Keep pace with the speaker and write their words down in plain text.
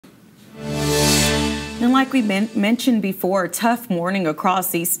And like we mentioned before, a tough morning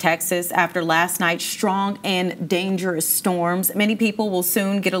across East Texas after last night's strong and dangerous storms. Many people will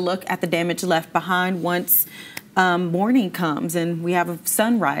soon get a look at the damage left behind once morning comes and we have a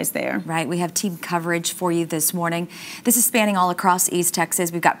sunrise there. Right, we have team coverage for you this morning. This is spanning all across East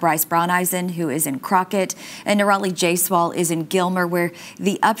Texas. We've got Bryce Browneisen, who is in Crockett, and Nirali Jaiswal is in Gilmer, where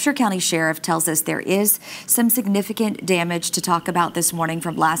the Upshur County Sheriff tells us there is some significant damage to talk about this morning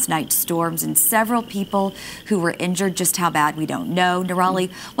from last night's storms and several people who were injured. Just how bad, we don't know.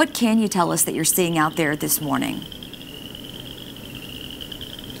 Nirali, what can you tell us that you're seeing out there this morning?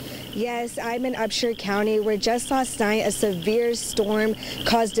 Yes, I'm in Upshur County, where just last night a severe storm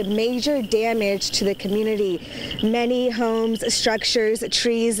caused major damage to the community. Many homes, structures,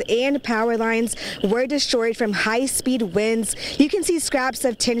 trees, and power lines were destroyed from high-speed winds. You can see scraps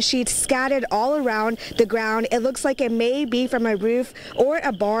of tin sheets scattered all around the ground. It looks like it may be from a roof or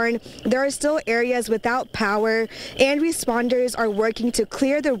a barn. There are still areas without power, and responders are working to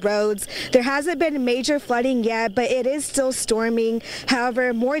clear the roads. There hasn't been major flooding yet, but it is still storming.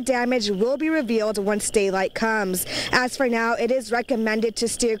 However, more damage will be revealed once daylight comes. As for now, it is recommended to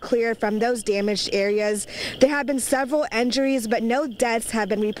steer clear from those damaged areas. There have been several injuries, but no deaths have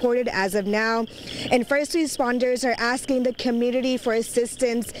been reported as of now. And first responders are asking the community for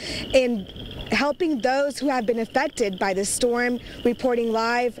assistance in helping those who have been affected by the storm. Reporting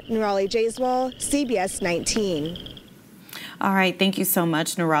live, Nirali Jaiswal, CBS 19. All right, thank you so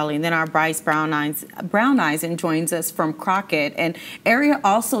much, Nirali. And then our Bryce Browneisen joins us from Crockett. And area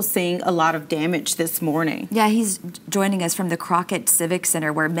also seeing a lot of damage this morning. Yeah, he's joining us from the Crockett Civic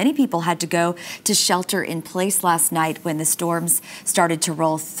Center, where many people had to go to shelter in place last night when the storms started to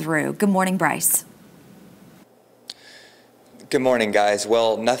roll through. Good morning, Bryce. Good morning, guys.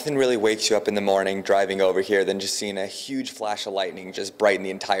 Well, nothing really wakes you up in the morning driving over here than just seeing a huge flash of lightning just brighten the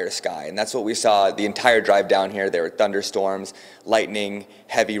entire sky. And that's what we saw the entire drive down here. There were thunderstorms, lightning,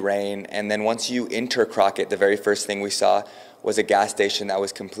 heavy rain. And then once you enter Crockett, the very first thing we saw was a gas station that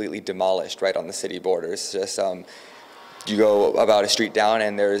was completely demolished right on the city borders. Just you go about a street down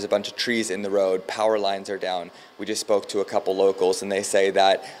and there's a bunch of trees in the road, power lines are down. We just spoke to a couple locals and they say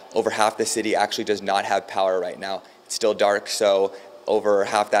that over half the city actually does not have power right now. Still dark, so over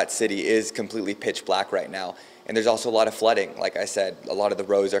half that city is completely pitch black right now. And there's also a lot of flooding. Like I said, a lot of the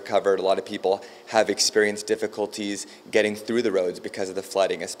roads are covered. A lot of people have experienced difficulties getting through the roads because of the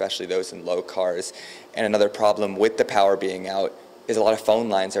flooding, especially those in low cars. And another problem with the power being out is a lot of phone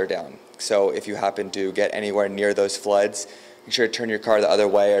lines are down. So if you happen to get anywhere near those floods, make sure to turn your car the other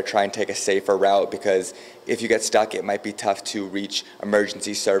way or try and take a safer route, because if you get stuck, it might be tough to reach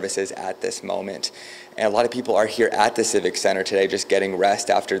emergency services at this moment. And a lot of people are here at the Civic Center today just getting rest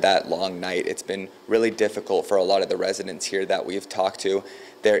after that long night. It's been really difficult for a lot of the residents here that we've talked to.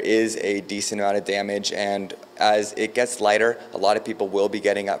 There is a decent amount of damage, and as it gets lighter, a lot of people will be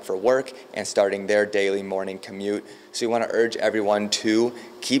getting up for work and starting their daily morning commute. So we want to urge everyone to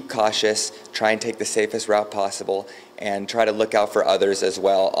keep cautious, try and take the safest route possible, and try to look out for others as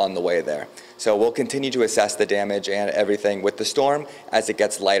well on the way there. So we'll continue to assess the damage and everything with the storm as it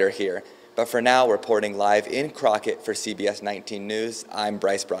gets lighter here. But for now, reporting live in Crockett for CBS 19 News, I'm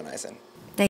Bryce Browneisen.